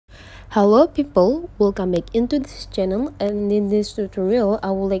Hello people, welcome back into this channel, and in this tutorial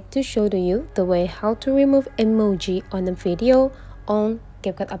I would like to show to you the way how to remove emoji on a video on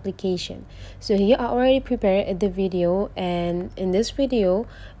Capcut application. So here I already prepared the video, and in this video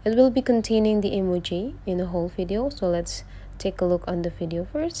it will be containing the emoji in the whole video. So let's take a look on the video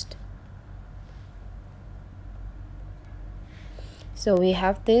first. So we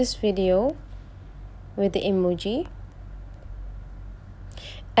have this video with the emoji.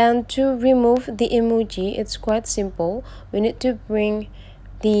 And to remove the emoji, it's quite simple. We need to bring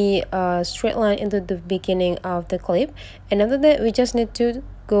the straight line into the beginning of the clip, and after that we just need to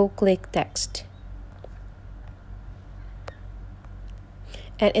go click text.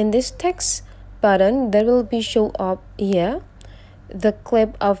 And in this text button, there will be show up here the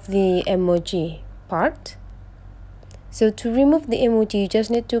clip of the emoji part. So to remove the emoji, you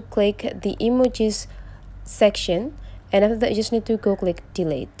just need to click the emojis section, and after that you just need to go click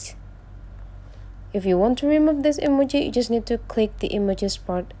delete. If you want to remove this emoji, you just need to click the emojis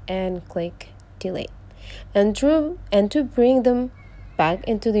part and click delete. And to bring them back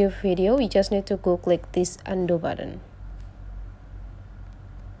into your video, you just need to go click this undo button.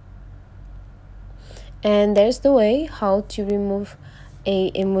 And there's the way how to remove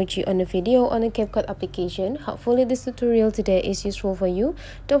a emoji on a video on a Capcut application. Hopefully this tutorial today is useful for you.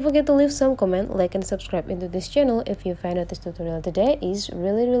 Don't forget to leave some comment, like and subscribe into this channel if you find out this tutorial today is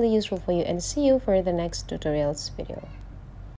really useful for you, and see you for the next tutorials video.